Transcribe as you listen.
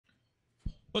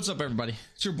What's up, everybody?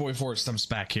 It's your boy Forrest Stumps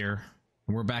back here,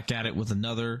 and we're back at it with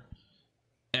another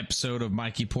episode of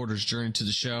Mikey Porter's Journey to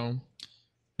the Show.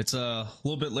 It's a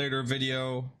little bit later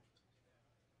video.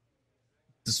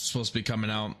 This was supposed to be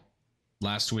coming out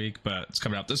last week, but it's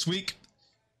coming out this week.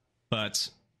 But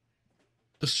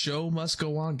the show must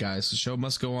go on, guys. The show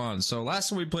must go on. So last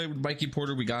time we played with Mikey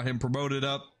Porter, we got him promoted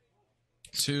up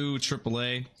to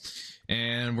AAA,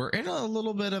 and we're in a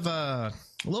little bit of a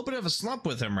slump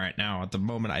with him right now at the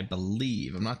moment, I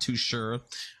believe. I'm not too sure.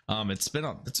 It's been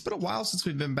a while since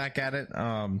we've been back at it.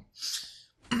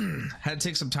 Had to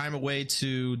take some time away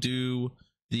to do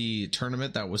the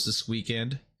tournament that was this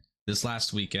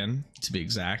last weekend to be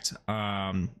exact.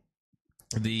 The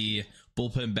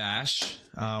bullpen bash.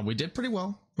 We did pretty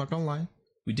well, not gonna lie.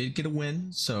 We did get a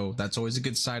win, so that's always a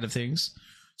good side of things.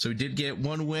 So we did get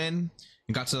one win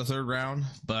and got to the third round,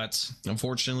 but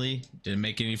unfortunately didn't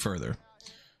make it any further.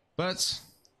 But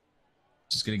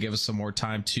just gonna give us some more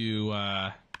time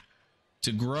to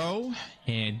grow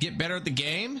and get better at the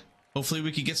game. Hopefully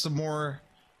we could get some more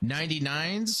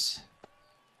 99s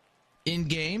in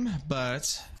game.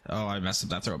 But oh, I messed up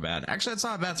that throw bad. Actually, that's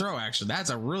not a bad throw. Actually, that's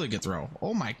a really good throw.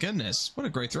 Oh my goodness, what a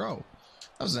great throw.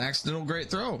 That was an accidental great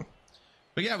throw.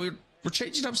 But yeah, we're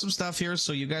changing up some stuff here,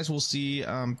 so you guys will see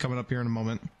coming up here in a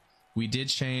moment. We did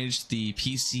change the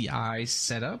PCI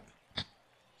setup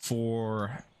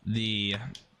for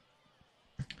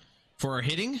our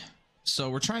hitting, so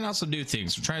we're trying out some new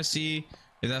things. We're trying to see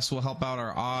if this will help out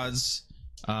our odds.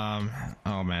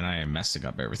 Oh man, I am messing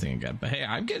up everything again, but hey,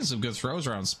 I'm getting some good throws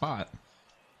around spot.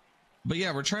 But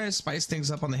yeah, we're trying to spice things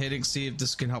up on the hitting, see if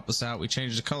this can help us out. We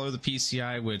changed the color of the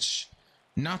PCI, which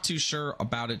not too sure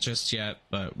about it just yet,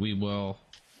 but we're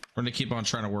gonna keep on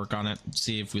trying to work on it,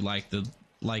 see if we like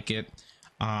it.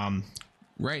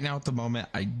 Right now at the moment,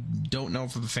 I don't know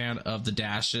if I'm a fan of the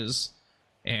dashes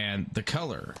and the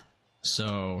color,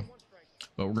 so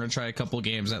but we're gonna try a couple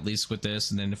games at least with this,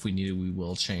 and then if we need to, we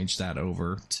will change that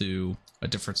over to a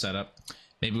different setup.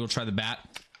 Maybe we'll try the bat,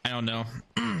 I don't know.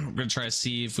 We're gonna try to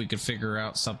see if we could figure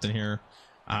out something here.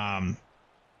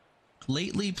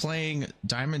 Lately playing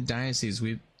Diamond Dynasties,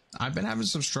 I've been having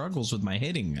some struggles with my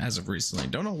hitting as of recently.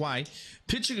 Don't know why.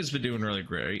 Pitching has been doing really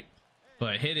great,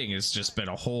 but hitting has just been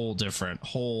a whole different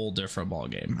ball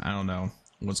game. I don't know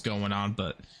what's going on,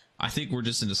 but I think we're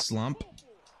just in a slump.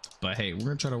 But hey, we're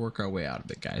gonna try to work our way out of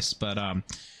it, guys. But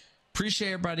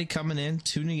appreciate everybody coming in,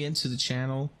 tuning into the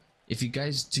channel. If you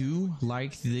guys do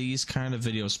like these kind of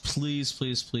videos,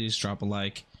 please drop a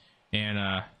like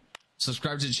and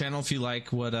subscribe to the channel if you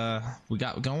like what we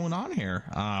got going on here.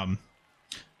 Yeah,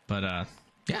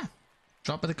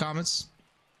 drop in the comments,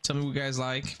 tell me what you guys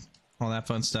like, all that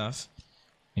fun stuff.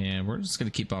 And we're just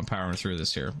gonna keep on powering through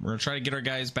this here. We're gonna try to get our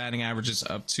guys' batting averages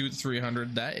up to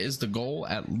 300. That is the goal,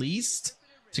 at least,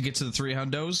 to get to the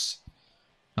 300s.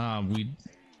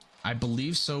 I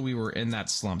believe so. We were in that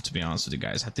slump, to be honest with you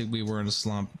guys. I think we were in a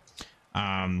slump.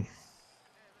 But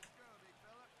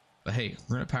hey,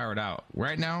 we're gonna power it out.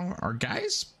 Right now, our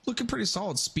guys looking pretty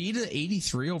solid. Speed of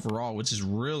 83 overall, which is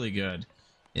really good,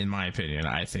 in my opinion.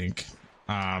 I think.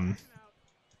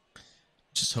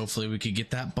 Just hopefully we could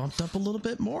get that bumped up a little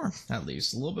bit more, at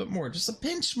least a little bit more, just a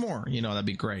pinch more. You know, that'd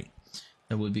be great.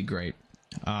 That would be great.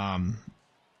 But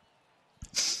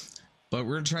we're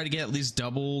gonna try to get at least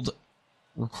doubled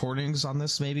recordings on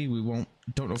this. Maybe we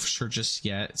don't know for sure just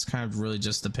yet. It's kind of really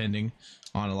just depending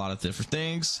on a lot of different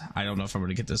things. I don't know if I'm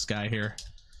gonna get this guy here.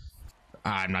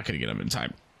 I'm not gonna get him in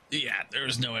time. Yeah,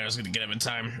 there's no way I was gonna get him in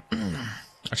time.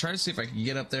 I tried to see if I could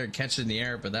get up there and catch it in the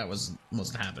air, but that wasn't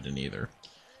happening either.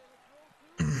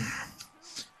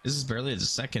 This is barely the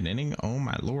second inning. Oh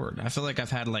my lord, I feel like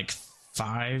I've had like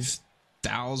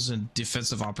 5,000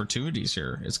 defensive opportunities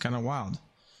here. It's kind of wild.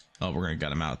 Oh, we're gonna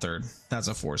get him out third. That's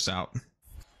a force out.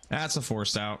 That's a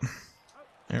force out.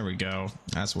 There we go.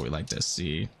 That's what we like to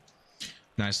see.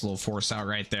 Nice little force out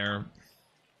right there.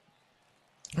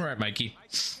 All right, Mikey,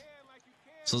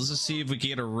 so let's just see if we can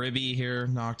get a ribby here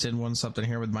knocked in something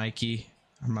here with Mikey.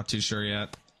 I'm not too sure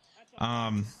yet.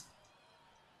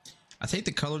 I think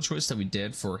the color choice that we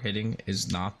did for hitting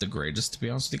is not the greatest, to be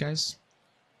honest with you guys.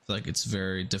 I feel like it's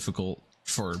very difficult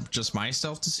for just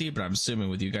myself to see, but I'm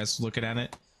assuming with you guys looking at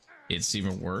it, it's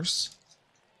even worse.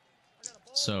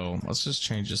 So let's just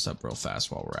change this up real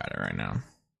fast while we're at it right now.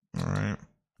 All right,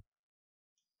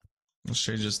 let's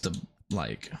change this to,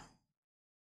 like,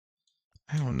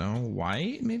 I don't know,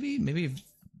 white. Maybe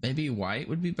white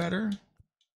would be better.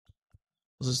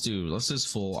 Let's just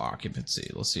full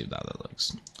occupancy. Let's see how that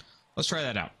looks. Let's try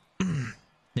that out.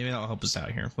 Maybe that'll help us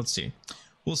out here. Let's see.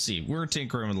 We'll see. We're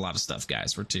tinkering with a lot of stuff,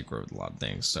 guys. We're tinkering with a lot of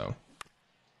things. So,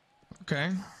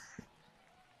 okay.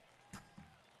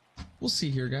 We'll see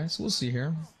here, guys. We'll see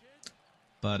here.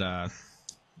 But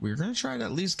we're gonna try to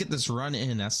at least get this run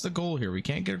in. That's the goal here. We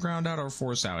can't get ground out or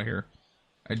force out here.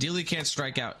 Ideally, can't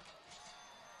strike out.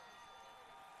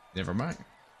 Never mind.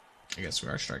 I guess we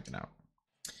are striking out.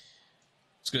 I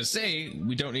was gonna say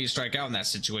we don't need to strike out in that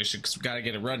situation because we got to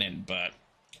get a run in. But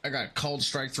I got called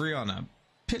strike 3 on a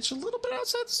pitch a little bit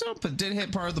outside the zone, but did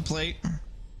hit part of the plate.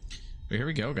 But here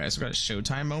we go, guys. We got a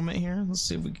showtime moment here. Let's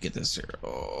see if we can get this here.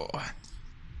 Oh.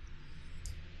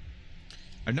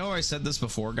 I know I said this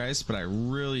before, guys, but I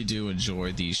really do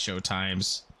enjoy these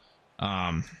showtimes.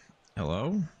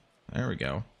 Hello? There we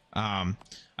go. I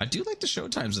do like the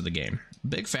showtimes of the game.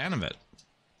 Big fan of it.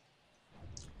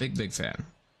 Big fan.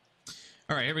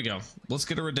 All right, here we go. Let's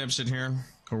get a redemption here.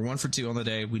 We're 1 for 2 on the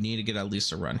day. We need to get at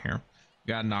least a run here. We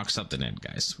gotta knock something in,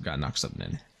 guys. We gotta knock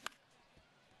something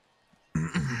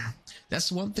in.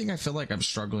 That's one thing I feel like I'm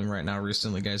struggling right now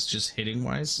recently, guys, just hitting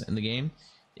wise in the game,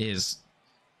 is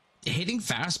hitting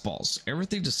fastballs.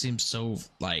 Everything just seems so,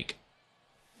 like,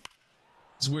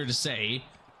 it's weird to say,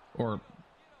 or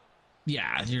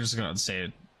yeah, you're just gonna say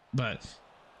it, but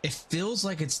it feels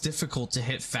like it's difficult to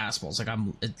hit fastballs.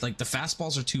 Like the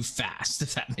fastballs are too fast,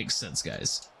 if that makes sense,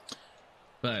 guys.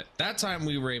 But that time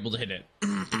we were able to hit it.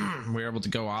 We were able to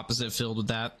go opposite field with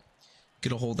that.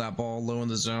 Get a hold that ball low in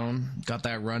the zone. Got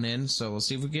that run in. So let's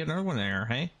see if we get another one there.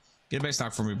 Hey, get a base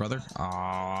knock for me, brother.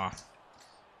 Aw,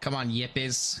 come on,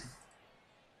 yippies.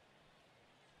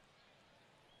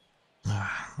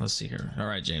 Let's see here. All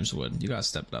right, James Wood, you gotta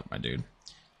step it up, my dude.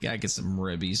 You gotta get some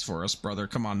ribbies for us, brother.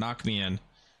 Come on, knock me in.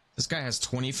 This guy has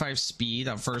 25 speed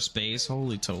on first base.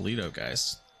 Holy Toledo,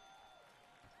 guys.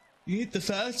 You ain't the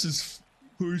fastest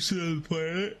person on the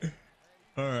planet.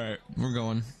 All right, we're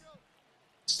going.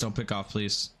 Just don't pick off,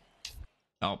 please.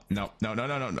 Oh, no.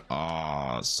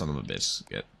 Oh, son of a bitch.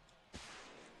 Get.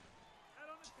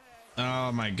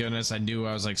 Oh my goodness. I knew.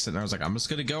 I was like sitting there. I was like, I'm just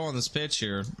gonna go on this pitch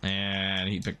here, and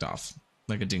he picked off.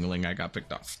 Like a dingling, I got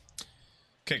picked off.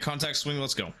 Okay, contact swing.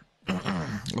 Let's go.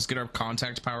 Let's get our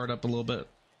contact powered up a little bit.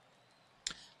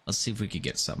 Let's see if we could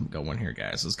get something going here,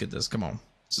 guys. Let's get this. Come on.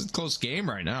 This is a close game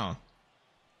right now.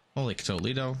 Holy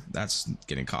Toledo. That's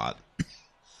getting caught.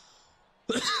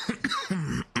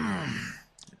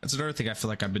 That's another thing I feel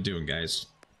like I've been doing, guys.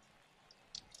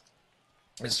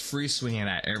 It's free swinging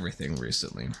at everything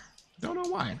recently. Don't know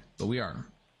why, but we are.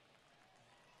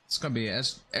 It's gonna be an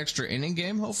extra inning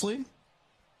game, hopefully.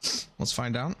 Let's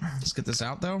find out. Let's get this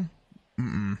out, though.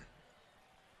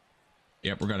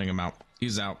 Yep, we're gunning him out.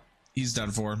 He's out. He's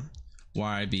done for.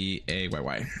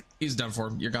 YBAYY. He's done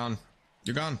for. You're gone.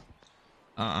 You're gone.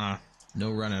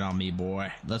 No running on me,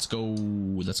 boy. Let's go.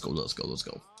 Let's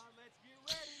go.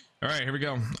 All right, here we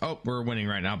go. Oh, we're winning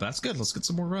right now, but that's good. Let's get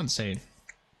some more runs, hey.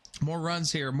 More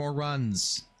runs here. More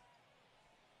runs.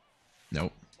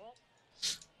 Nope.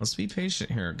 Let's be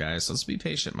patient here, guys. Let's be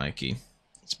patient, Mikey.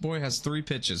 This boy has 3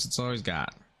 pitches. It's all he's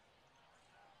got.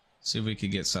 See if we can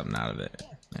get something out of it.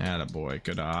 Attaboy.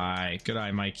 Good eye. Good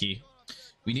eye, Mikey.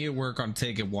 We need to work on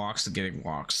taking walks and getting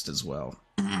walks as well.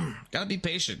 Gotta be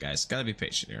patient, guys. Gotta be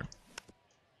patient here.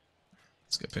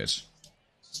 Let's get pitch.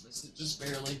 Just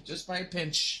barely. Just by a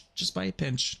pinch. Just by a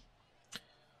pinch.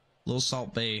 Little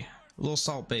Salt Bay. Little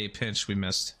Salt Bay pinch we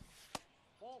missed.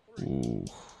 Ooh.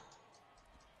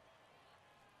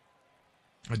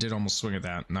 I did almost swing at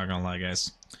that. Not gonna lie,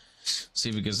 guys. See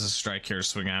if he gives us a strike here.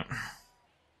 Swing out.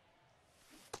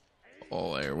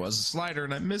 Oh, there was a slider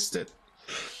and I missed it.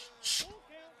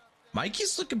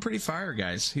 Mikey's looking pretty fire,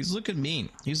 guys. He's looking mean.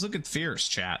 He's looking fierce,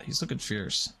 chat. He's looking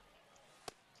fierce.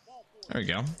 There we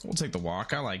go. We'll take the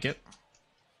walk. I like it.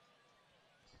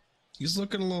 He's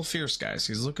looking a little fierce, guys.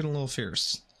 He's looking a little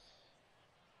fierce.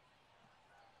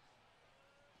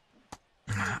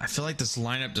 I feel like this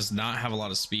lineup does not have a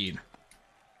lot of speed.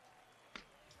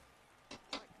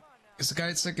 Because the guy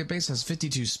at second base has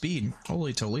 52 speed.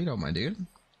 Holy Toledo, my dude.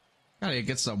 Gotta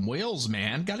get some wheels,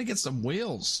 man. Gotta get some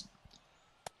wheels.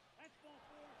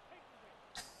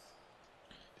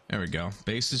 There we go.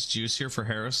 Base is juice here for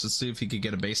Harris. Let's see if he could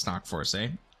get a base knock for us, eh?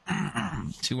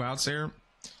 2 outs here.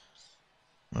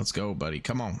 Let's go, buddy.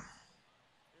 Come on.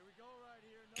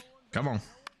 Come on.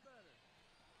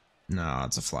 No,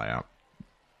 it's a fly out.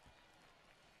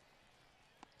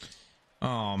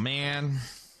 Oh, man.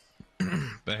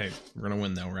 But hey, we're gonna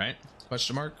win though, right?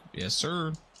 Question mark? Yes,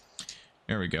 sir.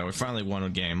 There we go. We finally won a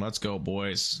game. Let's go,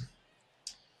 boys.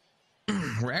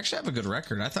 We actually have a good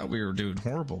record. I thought we were doing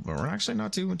horrible, but we're actually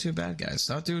not doing too bad, guys.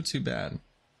 Not doing too bad.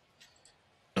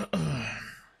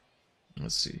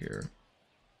 Let's see here.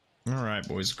 All right,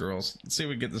 boys and girls. Let's see if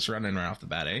we get this running right off the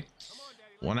bat, eh?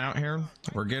 1 out here.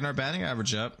 We're getting our batting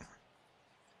average up.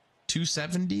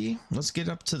 270. Let's get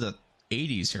up to the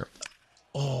 80s here.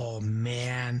 Oh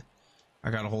man,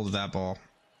 I got a hold of that ball.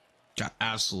 Got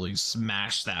absolutely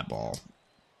smashed that ball.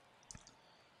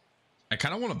 I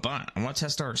kind of want to bunt. I want to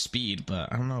test our speed,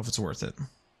 but I don't know if it's worth it.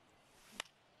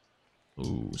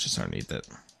 Ooh, just underneath it.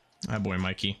 Hi, boy,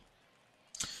 Mikey.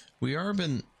 We are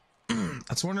been.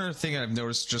 That's one other thing I've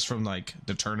noticed just from like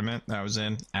the tournament that I was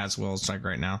in, as well as like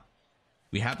right now.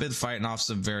 We have been fighting off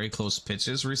some very close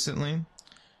pitches recently,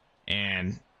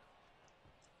 and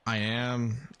I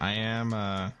am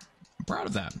proud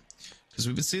of that because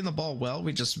we've been seeing the ball well.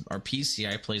 Our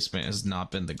PCI placement has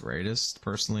not been the greatest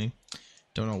personally.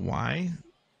 Don't know why,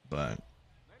 but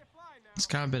it's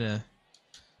kind of been a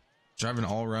driving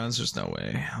all runs. There's no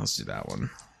way. Let's do that one.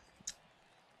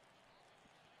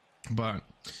 But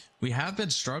we have been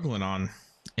struggling on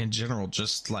in general,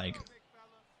 just like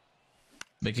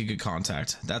making good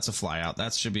contact. That's a fly out.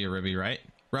 That should be a ribby, right?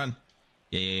 Run.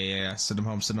 Yeah. Send him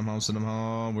home. Send him home. Send him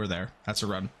home. We're there. That's a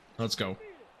run. Let's go.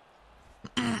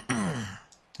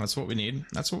 That's what we need.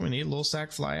 That's what we need. A little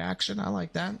sack fly action. I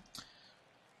like that.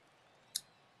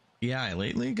 Yeah,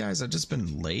 lately, guys, I've just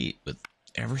been late with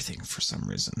everything for some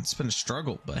reason. It's been a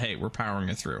struggle, but hey, we're powering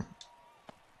it through.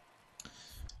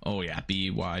 Oh yeah, B,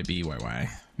 Y, B, Y, Y.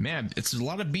 Man, it's a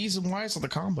lot of B's and Y's on the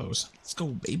combos. Let's go,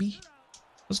 baby.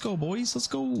 Let's go, boys. Let's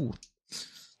go.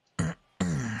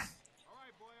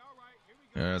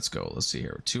 Let's go. Let's see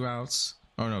here. 2 outs.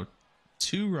 Oh no,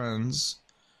 2 runs,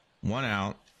 1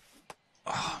 out.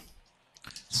 Oh,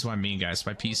 this is what I mean, guys.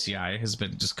 My PCI has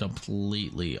been just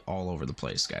completely all over the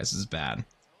place, guys. This is bad.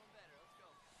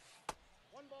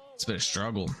 It's been a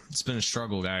struggle. It's been a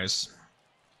struggle, guys.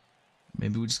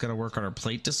 Maybe we just got to work on our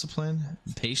plate discipline,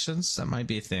 patience. That might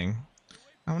be a thing.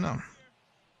 I don't know.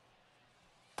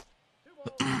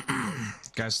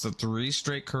 Guys, the 3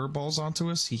 straight curveballs onto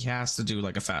us, he has to do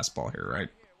like a fastball here, right?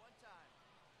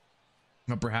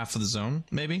 Upper half of the zone,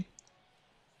 maybe.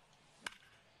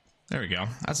 There we go.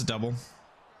 That's a double.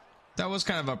 That was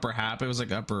kind of upper half. It was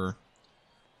like upper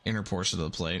inner portion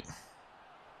of the plate.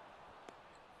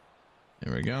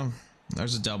 There we go.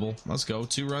 There's a double. Let's go.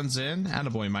 2 runs in.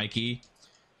 Attaboy, Mikey.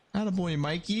 Attaboy,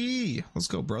 Mikey. Let's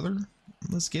go, brother.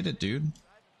 Let's get it, dude.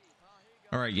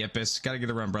 All right, Yepis. Got to get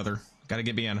a run, brother. Got to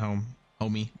get me on home,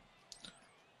 homie.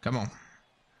 Come on.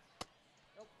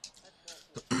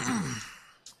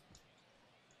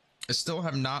 I still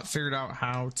have not figured out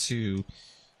how to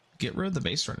get rid of the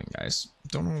base running, guys.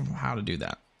 Don't know how to do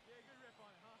that.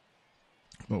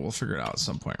 But we'll figure it out at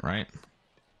some point, right?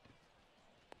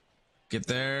 Get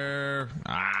there.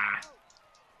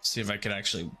 See if I could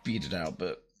actually beat it out,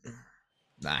 but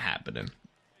not happening.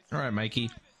 All right,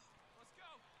 Mikey.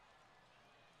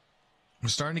 We're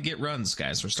starting to get runs,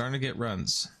 guys. We're starting to get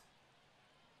runs.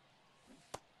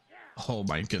 Oh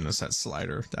my goodness, that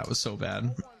slider. That was so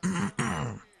bad.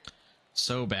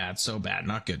 So bad, so bad.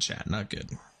 Not good, chat. Not good.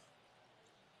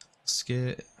 Let's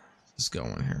get this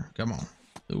going here. Come on.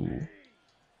 Ooh.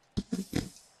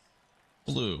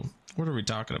 Blue. What are we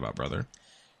talking about, brother?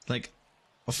 Like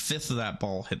a fifth of that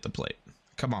ball hit the plate.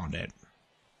 Come on, dude.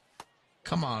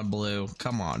 Come on, Blue.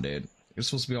 Come on, dude. You're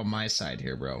supposed to be on my side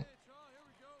here, bro. You're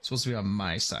supposed to be on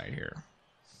my side here.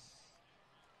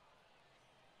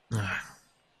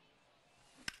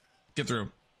 Get through.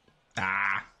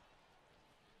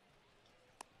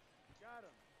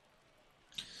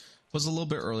 Was a little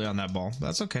bit early on that ball.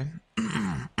 That's okay.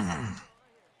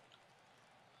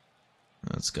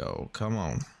 Let's go. Come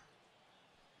on.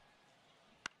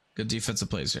 Good defensive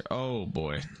plays here. Oh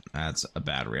boy, that's a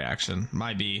bad reaction.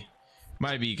 Might be,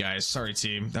 guys. Sorry,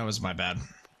 team. That was my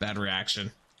bad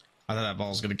reaction. I thought that ball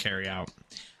was gonna carry out.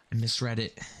 I misread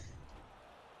it.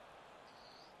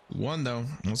 One though.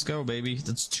 Let's go, baby.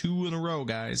 That's 2 in a row,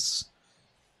 guys.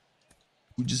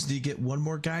 We just need to get 1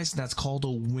 more, guys, and that's called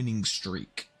a winning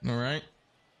streak. All right.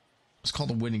 It's called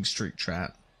a winning streak,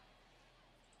 chat.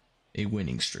 A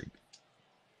winning streak.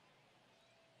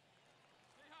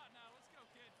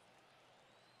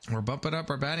 We're bumping up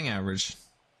our batting average.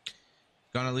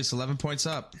 Gone at least 11 points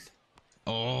up.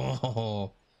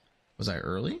 Oh, was I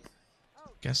early?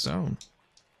 Guess so.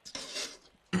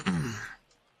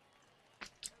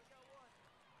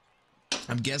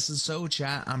 I'm guessing so,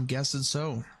 chat. I'm guessing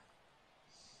so.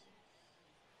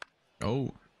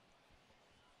 Oh.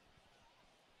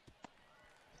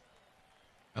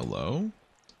 Hello?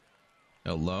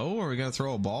 Hello? Are we gonna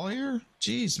throw a ball here?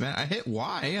 Jeez, man. I hit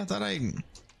Y. I thought I...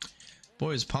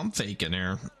 Boys, pump faking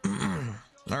here.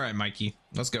 All right, Mikey.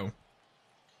 Let's go.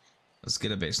 Let's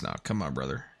get a base knock. Come on,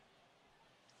 brother.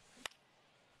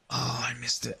 Oh, I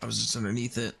missed it. I was just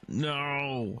underneath it.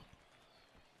 No.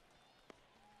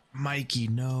 Mikey,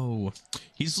 no.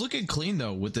 He's looking clean,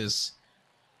 though, with this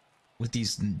with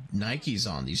these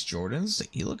Nikes on, these Jordans,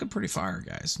 he looking pretty fire,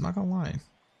 guys. I'm not gonna lie.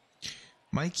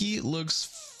 Mikey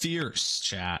looks fierce,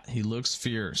 chat. He looks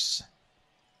fierce.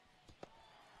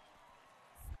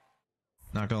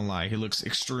 Not gonna lie, he looks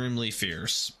extremely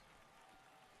fierce.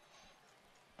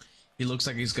 He looks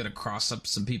like he's gonna cross up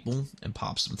some people and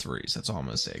pop some threes. That's all I'm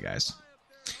gonna say, guys.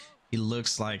 He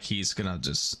looks like he's gonna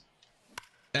just...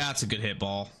 That's a good hit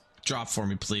ball. Drop for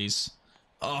me, please.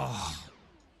 Oh.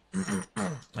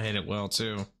 I hit it well,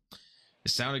 too.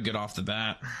 It sounded good off the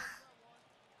bat.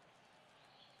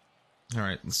 All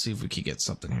right, let's see if we can get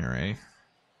something here, eh?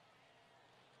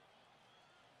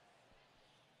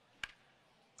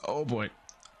 Oh, boy.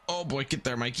 Oh, boy. Get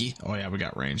there, Mikey. Oh, yeah, we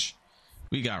got range.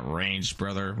 We got range,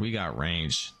 brother. We got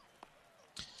range.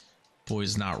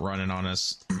 Boy's not running on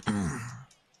us.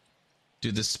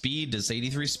 Dude, the speed, this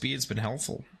 83 speed's been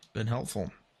helpful. Been helpful.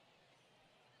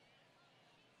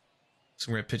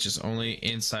 So we're gonna pitch this only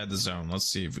inside the zone. Let's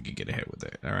see if we can get a hit with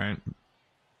it. All right.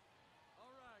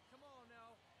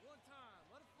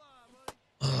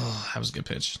 Oh, that was a good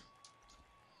pitch.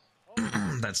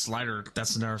 That slider,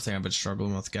 that's another thing I've been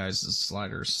struggling with, guys, is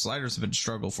sliders. Sliders have been a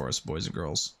struggle for us, boys and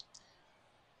girls.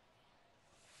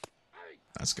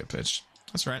 That's a good pitch.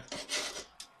 That's right.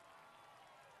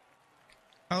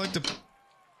 I like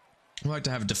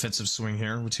to have a defensive swing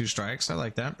here with 2 strikes. I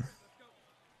like that.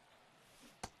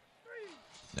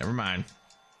 Never mind.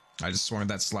 I just swung at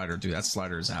that slider, dude. That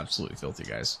slider is absolutely filthy,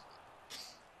 guys.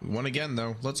 We won again,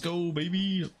 though. Let's go,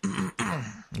 baby.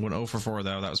 Went 0 for 4,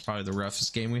 though. That was probably the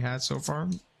roughest game we had so far.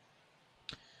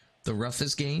 The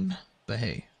roughest game, but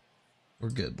hey, we're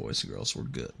good, boys and girls. We're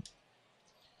good.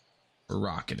 We're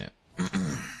rocking it.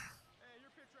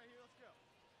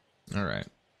 All right.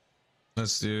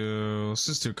 Let's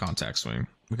just do contact swing.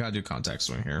 We gotta do contact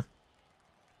swing here.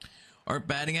 Our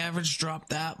batting average dropped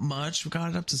that much. We got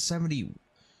it up to 70.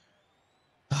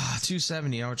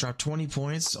 270. I would drop 20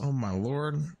 points. Oh my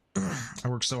lord. I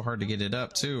worked so hard to get it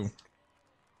up too.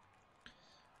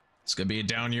 It's gonna be a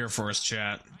down year for us,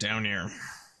 chat. Down year.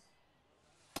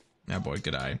 Yeah, boy.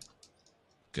 Good eye.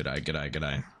 Good eye. Good eye. Good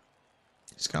eye.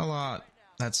 He's got a lot.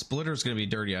 That splitter's gonna be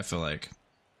dirty, I feel like.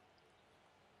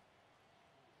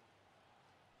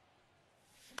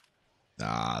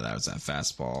 Ah, that was that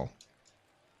fastball.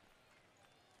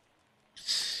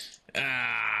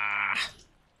 Ah.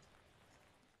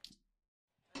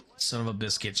 Son of a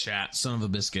biscuit, chat. Son of a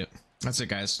biscuit. That's it,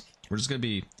 guys. We're just gonna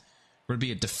be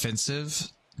a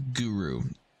defensive guru.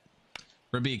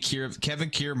 We're gonna be a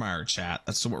Kevin Kiermaier, chat.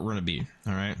 That's what we're gonna be.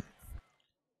 All right.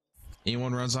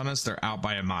 Anyone runs on us, they're out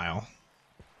by a mile.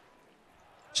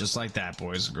 Just like that,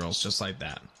 boys and girls. Just like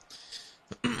that.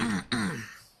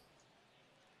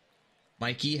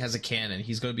 Mikey has a cannon.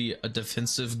 He's going to be a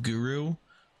defensive guru.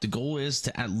 The goal is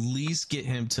to at least get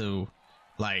him to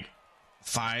like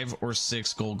 5 or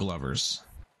 6 Gold Glovers.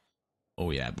 Oh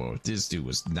yeah, boy. This dude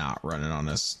was not running on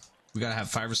us. We got to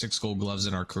have 5 or 6 Gold Gloves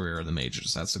in our career in the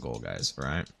majors. That's the goal, guys. All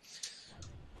right.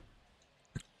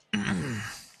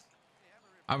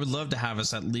 I would love to have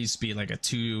us at least be like a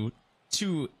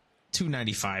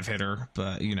 295 hitter,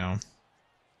 but you know,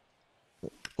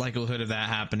 likelihood of that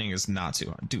happening is not too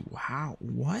hard. Dude, how?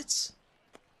 What?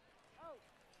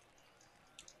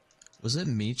 Was it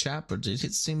me, chap, or did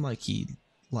it seem like he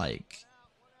like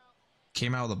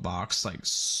came out of the box like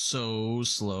so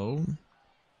slow?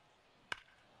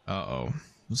 Uh-oh.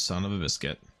 Son of a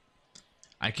biscuit.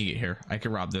 I can get here. I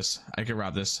can rob this. I can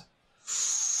rob this.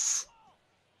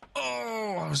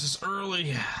 Oh, I was just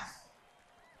early.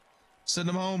 Send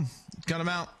him home. Gun him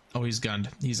out. Oh, he's gunned.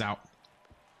 He's out.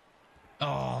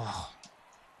 Oh,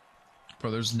 bro,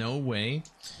 there's no way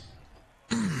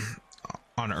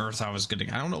on earth I was gonna.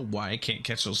 I don't know why I can't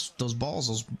catch those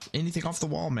balls, anything off the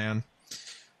wall, man.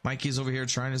 Mikey's over here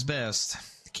trying his best.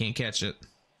 Can't catch it.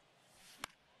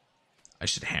 I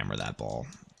should hammer that ball.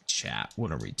 Chat,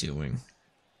 what are we doing?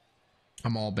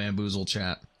 I'm all bamboozled,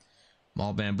 chat. I'm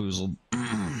all bamboozled.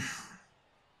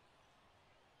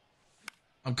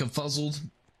 I'm confuzzled.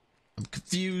 I'm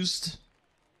confused.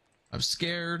 I'm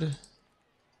scared.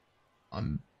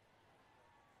 I'm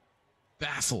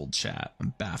baffled, chat.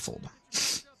 I'm baffled.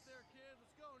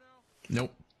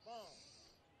 Nope.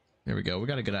 There we go. We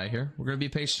got a good eye here. We're gonna be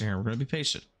patient here. We're gonna be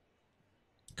patient.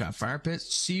 Got fire pitch,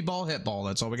 see ball, hit ball.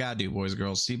 That's all we gotta do, boys and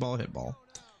girls. See ball, hit ball.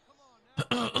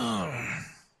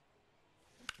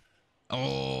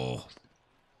 Oh.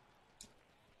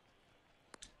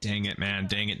 Dang it, man.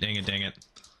 Dang it, dang it, dang it.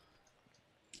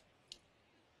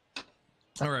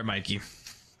 All right, Mikey.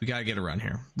 We gotta get a run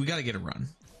here. We gotta get a run.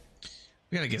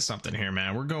 We gotta get something here,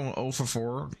 man. We're going 0 for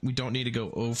 4. We don't need to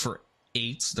go 0 for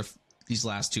 8 these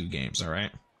last 2 games, all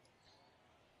right?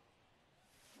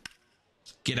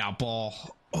 Get out, ball.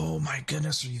 Oh my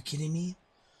goodness, are you kidding me?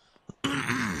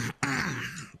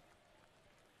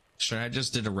 Should I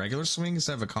just did a regular swing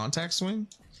instead of a contact swing?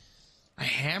 I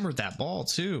hammered that ball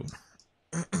too.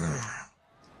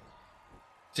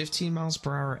 15 miles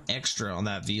per hour extra on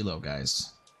that velo,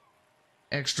 guys.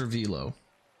 Extra velo.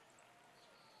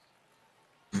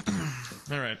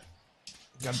 All right.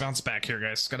 Gotta bounce back here,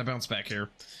 guys. Gotta bounce back here.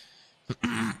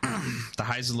 The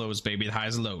highs and lows, baby. The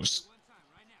highs and lows.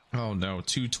 Oh no,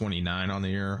 229 on the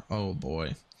year. Oh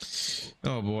boy.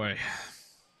 Oh boy.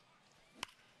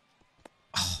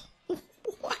 Oh,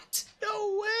 what?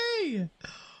 No way.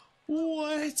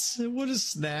 What? What a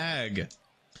snag.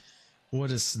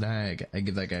 What a snag. I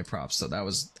give that guy props. So that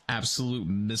was absolute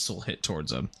missile hit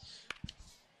towards him.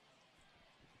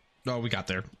 Oh, we got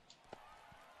there.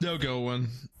 No going.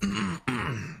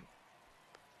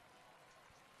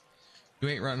 You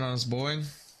ain't running on us, boy.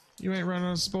 You ain't running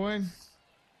on us, boy.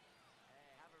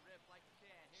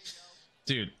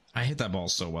 Dude, I hit that ball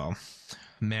so well.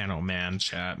 Man, oh man,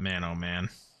 chat. Man, oh man.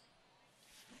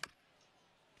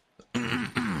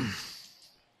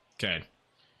 Okay.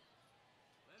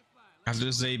 After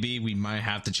this AB, we might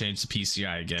have to change the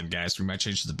PCI again, guys. We might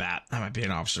change to the bat. That might be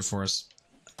an option for us.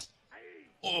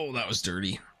 Oh, that was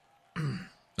dirty.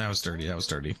 That was dirty. That was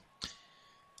dirty.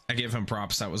 I give him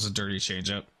props. That was a dirty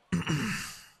changeup.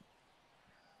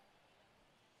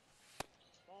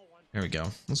 There we go.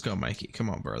 Let's go, Mikey. Come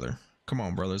on, brother. Come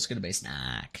on, brother. Let's get a base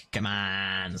knock. Come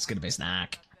on. Let's get a base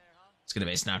knock. Let's get a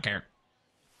base knock here.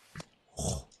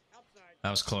 Oh, that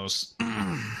was close.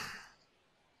 That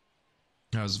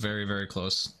was very, very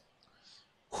close.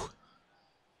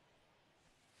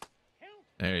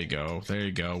 There you go. There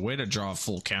you go. Way to draw a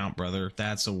full count, brother.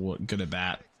 That's a good at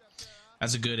bat.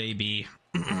 That's a good AB.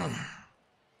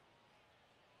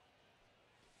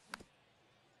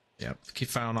 Yep. Keep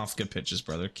fouling off good pitches,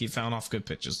 brother. Keep fouling off good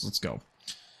pitches. Let's go.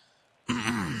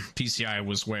 PCI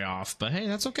was way off, but hey,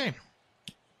 that's okay.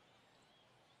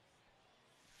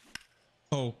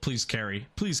 Oh, please carry.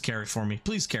 Please carry for me.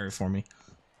 Please carry for me.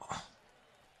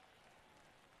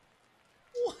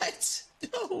 What?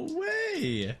 No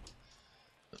way.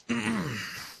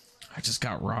 I just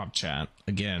got robbed, chat.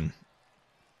 Again.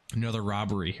 Another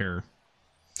robbery here.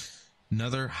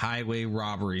 Another highway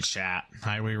robbery, chat.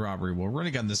 Highway robbery. Well, we're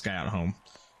gonna gun this guy out home.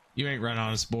 You ain't run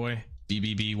on us, boy.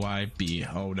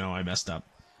 BBBYB. Oh no, I messed up.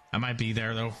 I might be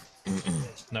there though.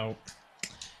 No.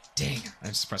 Dang, I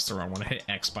just pressed the wrong one. I hit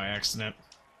X by accident.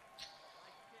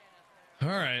 All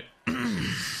right.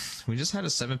 We just had a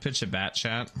 7-pitch at bat,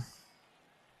 chat.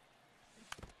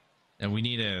 And we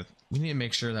need to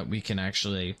make sure that we can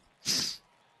actually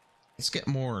let's get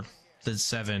more than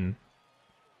 7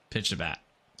 pitch at bat,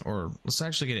 or let's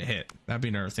actually get it hit. That'd be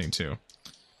another thing too.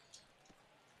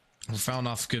 We found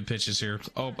off good pitches here.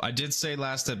 Oh, I did say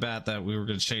last at bat that we were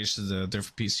going to change to the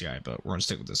different PCI, but we're going to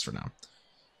stick with this for now.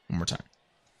 One more time.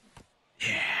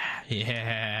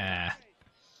 Yeah.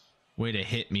 Way to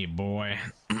hit me, boy.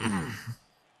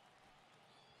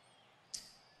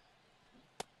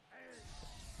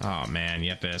 Oh man,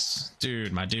 Yepis.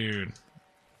 Dude, my dude.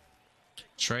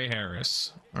 Trey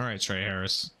Harris. Alright, Trey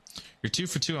Harris. You're 2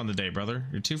 for 2 on the day, brother.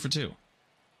 You're 2 for 2.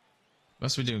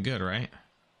 Must be doing good, right?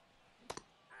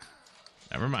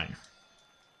 Never mind.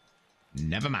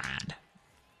 Never mind.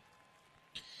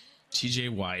 TJ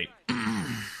White.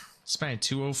 Span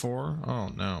 204. Oh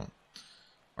no.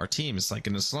 Our team is like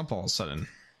in a slump all of a sudden.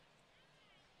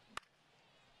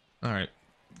 Alright.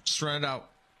 Just run it out.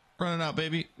 Run it out,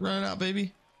 baby. Run it out,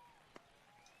 baby.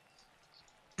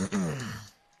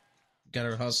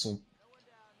 Gotta hustle.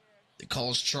 They call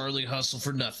us Charlie Hustle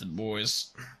for nothing,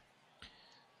 boys.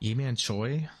 Ye-Man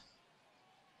Choi?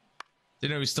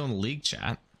 Didn't know he's still in the league,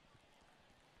 chat.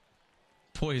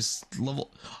 Boys, level.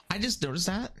 I just noticed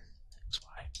that.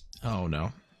 Oh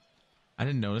no. I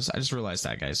didn't notice. I just realized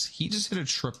that, guys. He just hit a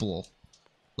triple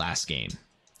last game.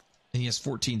 And he has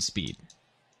 14 speed.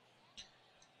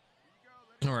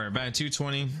 Alright, batting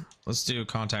 220. Let's do a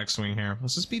contact swing here.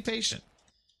 Let's just be patient.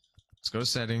 Let's go to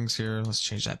settings here. Let's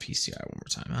change that PCI one more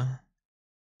time, huh?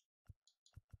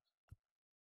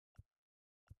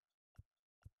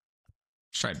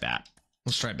 Let's try bat.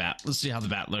 Let's try bat. Let's see how the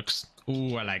bat looks.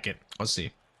 Ooh, I like it. Let's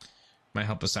see. Might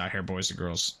help us out here, boys and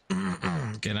girls.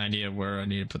 Get an idea of where I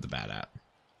need to put the bat at.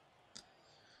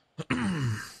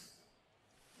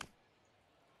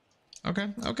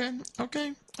 Okay.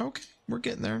 We're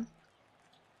getting there.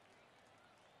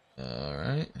 All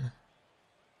right.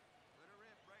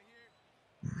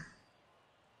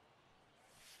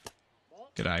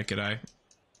 Good eye.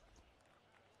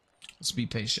 Let's be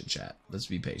patient, chat. Let's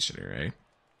be patient here, eh?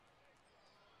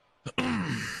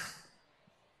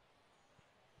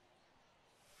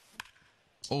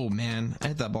 Oh man, I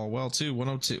hit that ball well too.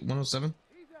 102, 107.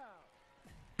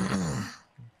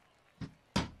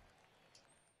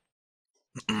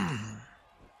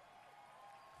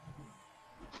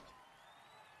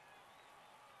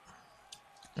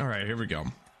 All right, here we go.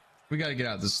 We got to get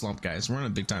out of this slump, guys. We're in a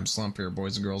big time slump here,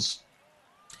 boys and girls.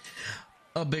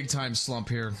 A big time slump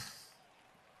here.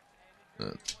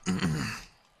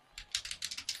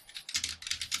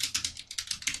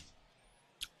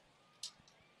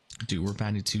 Dude, we're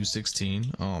batting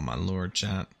 216. Oh my lord,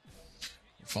 chat.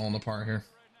 We're falling apart here.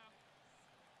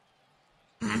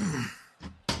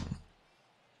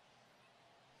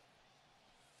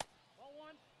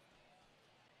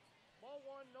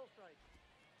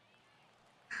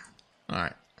 All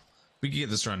right, we can get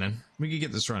this running. We can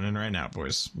get this running right now,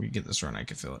 boys. We can get this run. I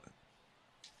can feel it.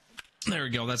 There we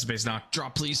go. That's a base knock.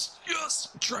 Drop, please. Yes,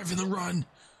 driving the run.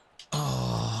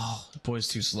 Oh, the boy's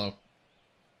too slow.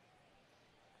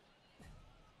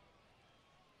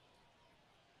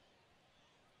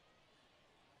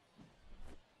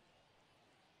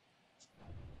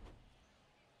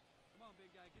 Come on,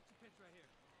 big guy. Get your pitch right here.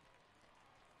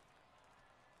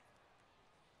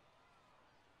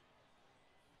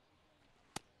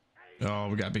 Oh,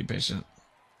 we gotta be patient.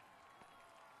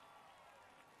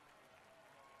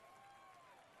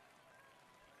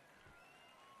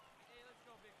 Hey, let's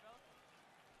go, big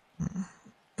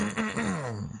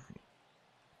fella.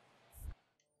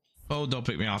 Oh, don't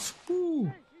pick me off.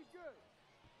 Woo.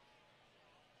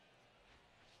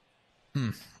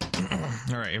 All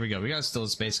right, here we go. We gotta steal the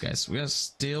space, guys. We gotta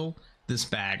steal this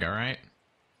bag. All right.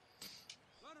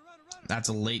 That's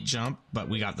a late jump, but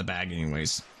we got the bag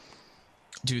anyways.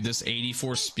 Dude, this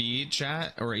 84 speed,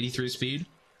 chat, or 83 speed.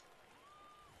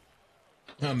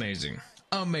 Amazing.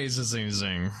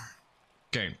 Amazing.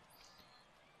 Okay.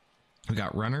 We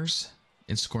got runners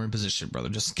in scoring position, brother.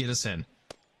 Just get us in.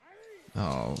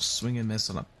 Oh, swing and miss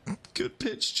on a good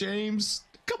pitch, James.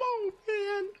 Come on,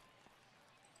 man.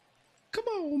 Come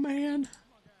on, man.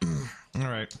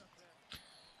 All right.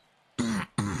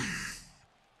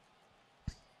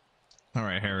 All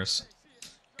right, Harris.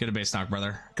 Get a base knock,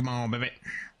 brother. Come on, baby.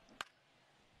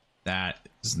 That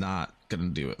is not gonna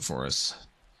do it for us.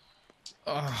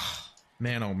 Oh,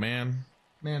 man, oh man.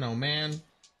 Man, oh man.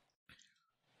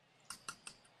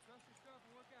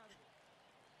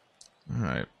 All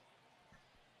right.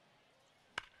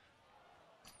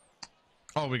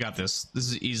 Oh, we got this. This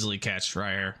is easily catch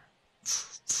right here.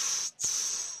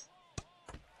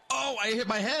 Oh, I hit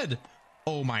my head.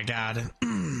 Oh my god.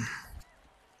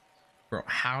 Bro,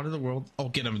 how did the world... Oh,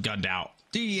 get him gunned out.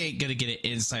 Dude, he ain't gonna get it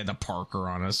inside the Parker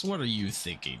on us. What are you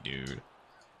thinking, dude?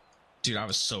 Dude, I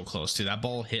was so close to that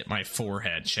ball. Hit my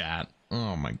forehead, chat.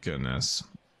 Oh my goodness.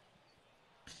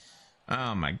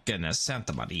 Oh my goodness.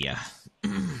 Santa Maria.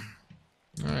 All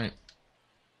right.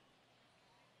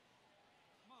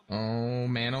 Oh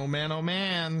man, oh man, oh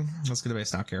man. Let's get a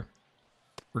base knock here.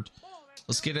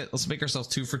 Let's get it. Let's make ourselves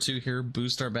 2 for 2 here.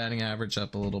 Boost our batting average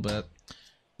up a little bit.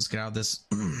 Let's get out of this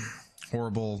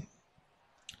horrible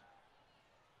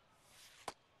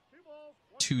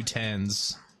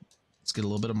 210s. Let's get a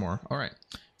little bit of more. All right.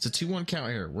 It's a 2-1 count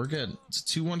here. We're good. It's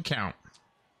a 2-1 count.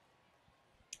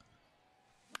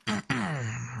 A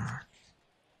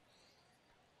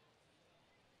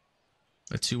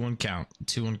 2-1 count.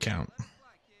 2-1 count.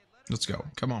 Let's go.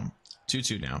 Come on.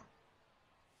 2-2 now.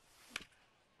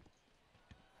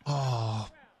 Oh,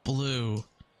 Blue.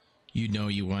 You know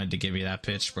you wanted to give me that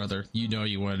pitch, brother. You know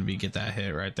you wanted me to get that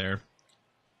hit right there.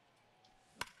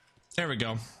 There we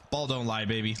go. Ball don't lie,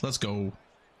 baby. Let's go.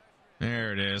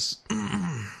 There it is.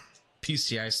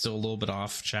 PCI still a little bit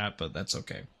off, chat, but that's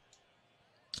okay.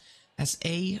 That's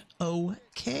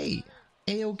A-OK.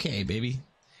 A-OK, baby.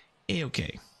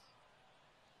 A-OK.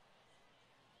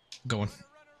 Going.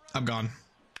 I'm gone.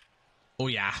 Oh,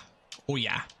 yeah. Oh,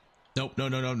 yeah. Nope. No.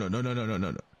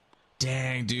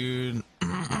 Dang, dude.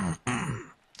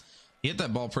 He hit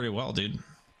that ball pretty well, dude.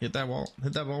 Hit that ball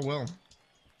well.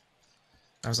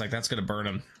 I was like, that's gonna burn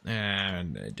him,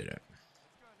 and it didn't.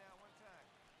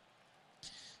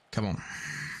 Come on.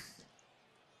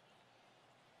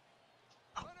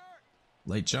 Oh.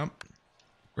 Late jump.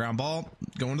 Ground ball.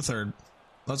 Going to third.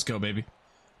 Let's go, baby.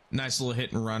 Nice little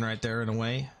hit and run right there in a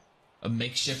way. A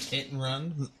makeshift hit and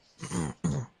run.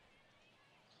 All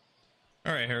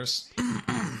right, Harris.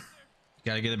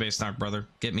 Gotta get a base knock, brother.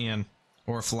 Get me in.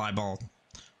 Or a fly ball.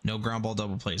 No ground ball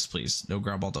double plays, please. No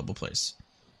ground ball double plays.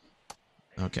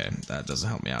 Okay, that doesn't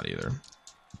help me out either.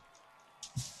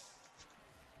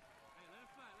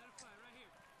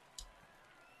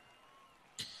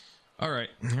 All right,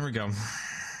 here we go.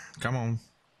 Come on.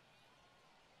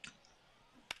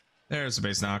 There's a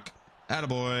base knock.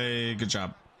 Attaboy. Good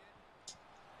job.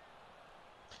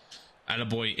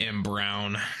 Attaboy M.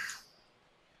 Brown.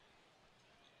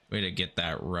 Way to get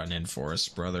that run in for us,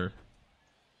 brother.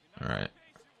 All right.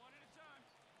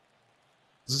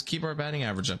 Let's just keep our batting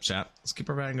average up, chat. Let's keep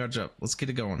our batting average up. Let's get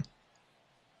it going.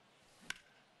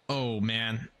 Oh,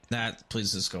 man. That,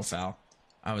 please just go foul.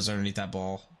 I was underneath that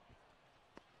ball.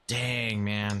 Dang,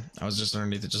 man. I was just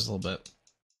underneath it just a little bit.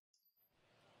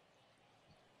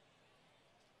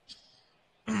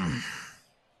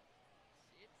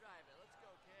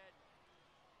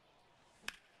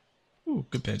 Ooh,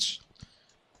 good pitch.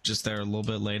 Just there a little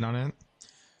bit late on it.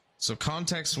 So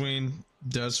contact swing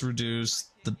does reduce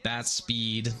the bat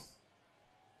speed.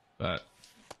 But,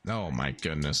 oh my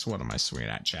goodness. What am I swinging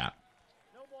at, chat?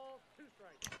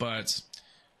 But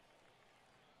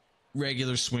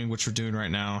regular swing, which we're doing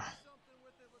right now,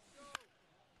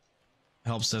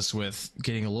 helps us with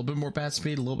getting a little bit more bat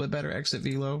speed, a little bit better exit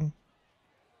velo.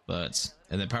 But,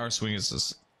 and then power swing is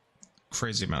this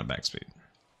crazy amount of back speed.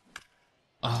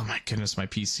 Oh my goodness, my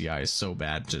PCI is so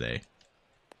bad today.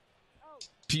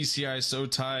 PCI is so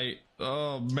tight.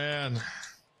 Oh man.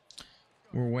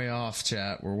 We're way off,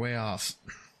 chat. We're way off.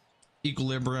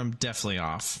 Equilibrium, definitely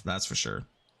off. That's for sure.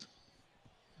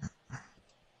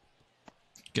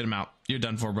 Get him out. You're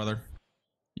done for, brother.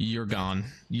 You're gone.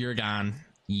 You're gone.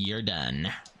 You're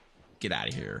done. Get out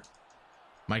of here.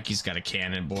 Mikey's got a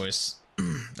cannon, boys.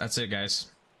 That's it,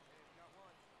 guys.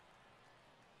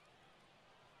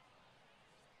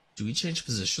 Do we change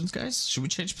positions, guys? Should we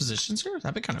change positions here?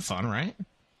 That'd be kind of fun, right?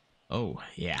 Oh,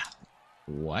 yeah.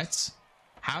 What?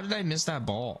 How did I miss that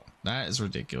ball? That is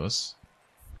ridiculous.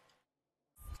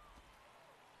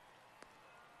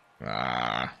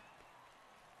 I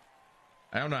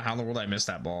don't know how in the world I missed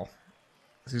that ball.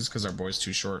 I think it's because our boy's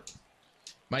too short.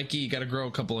 Mikey, you gotta grow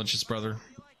a couple inches, brother.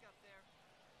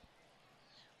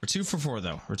 We're 2 for 4,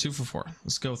 though. We're 2 for 4.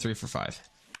 Let's go 3 for 5.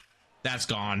 That's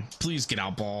gone. Please get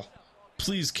out, ball.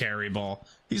 Please carry, ball.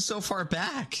 He's so far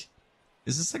back.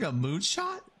 Is this like a mood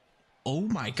shot? Oh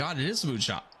my god, it is a mood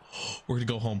shot. We're gonna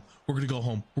go home. We're gonna go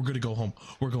home. We're gonna go home.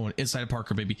 We're going inside of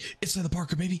Parker, baby. Inside the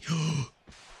Parker, baby.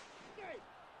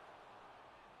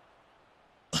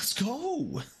 Let's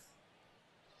go.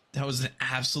 That was an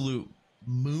absolute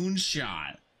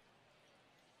moonshot.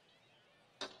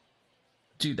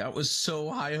 Dude, that was so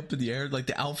high up in the air. Like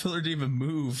the outfielder didn't even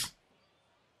move.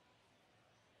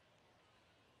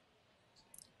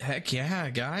 Heck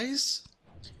yeah, guys.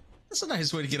 That's a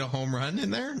nice way to get a home run in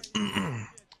there.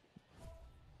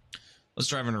 Let's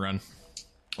drive in a run.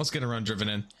 Let's get a run driven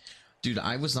in. Dude,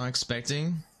 I was not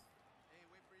expecting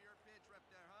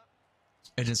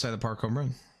an inside the park home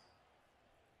run.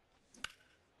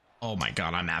 Oh my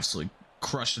god, I'm absolutely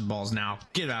crushing balls now.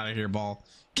 Get out of here, ball.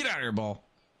 Get out of here, ball.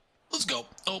 Let's go.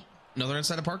 Oh, another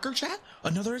inside the Parker, chat?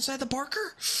 Another inside the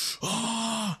Parker?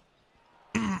 Oh.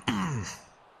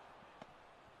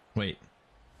 Wait.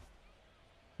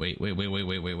 Wait.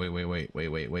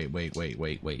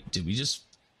 Did we just...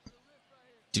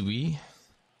 Did we...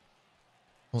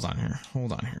 Hold on here.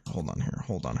 Hold on here. Hold on here.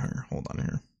 Hold on here. Hold on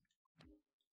here.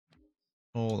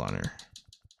 Hold on here.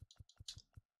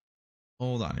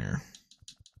 Hold on here.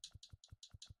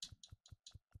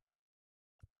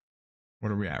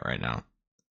 What are we at right now?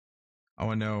 I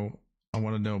want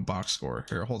to know box score.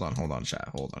 Here, hold on, chat.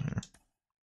 Hold on here.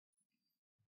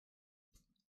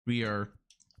 We are...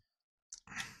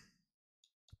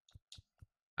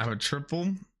 I have a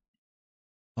triple,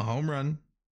 a home run.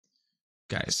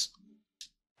 Guys,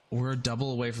 we're a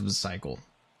double away from the cycle.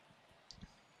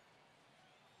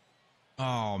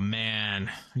 Oh,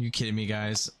 man. Are you kidding me,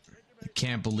 guys? I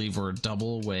can't believe we're a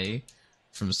double away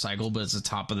from the cycle, but it's the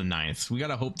top of the 9th. We got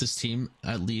to hope this team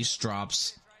at least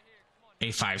drops a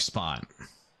 5 spot.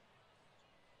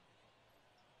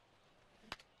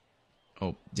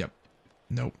 Oh, yep.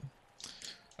 Nope.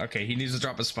 Okay, he needs to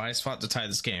drop a 5 spot to tie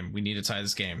this game. We need to tie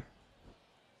this game.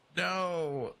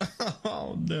 No.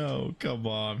 Oh, no. Come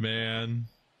on, man.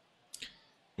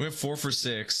 We have 4 for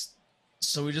 6.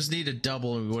 So we just need a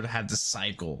double and we would have had the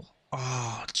cycle.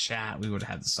 Oh, chat, we would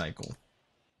have had the cycle.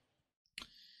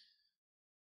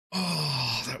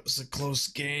 Oh, that was a close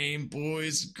game,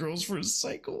 boys and girls, for a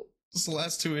cycle. This the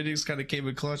last 2 innings kind of came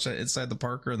in clutch inside the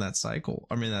Parker and that cycle.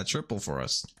 I mean, that triple for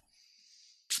us.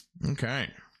 Okay.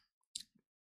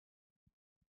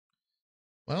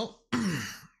 Well, I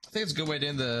think it's a good way to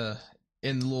end the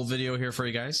little video here for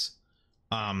you guys.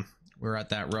 We're at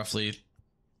that roughly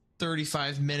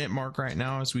 35-minute mark right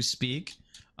now as we speak.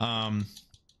 Let's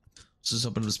just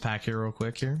open this pack here real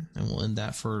quick here, and we'll end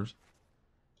that for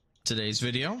today's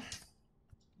video.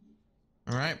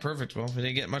 All right, perfect. Well, we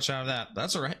didn't get much out of that.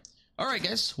 That's all right. All right,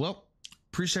 guys. Well,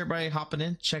 appreciate everybody hopping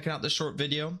in, checking out this short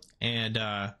video, and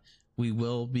we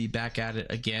will be back at it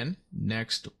again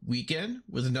next weekend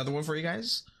with another one for you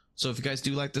guys. So if you guys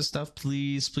do like this stuff,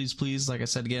 please, please, please, like I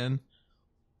said again,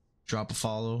 drop a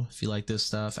follow if you like this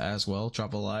stuff as well.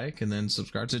 Drop a like, and then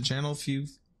subscribe to the channel if you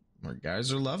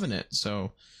guys are loving it.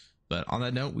 So, but on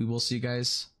that note, we will see you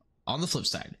guys on the flip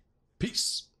side.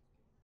 Peace.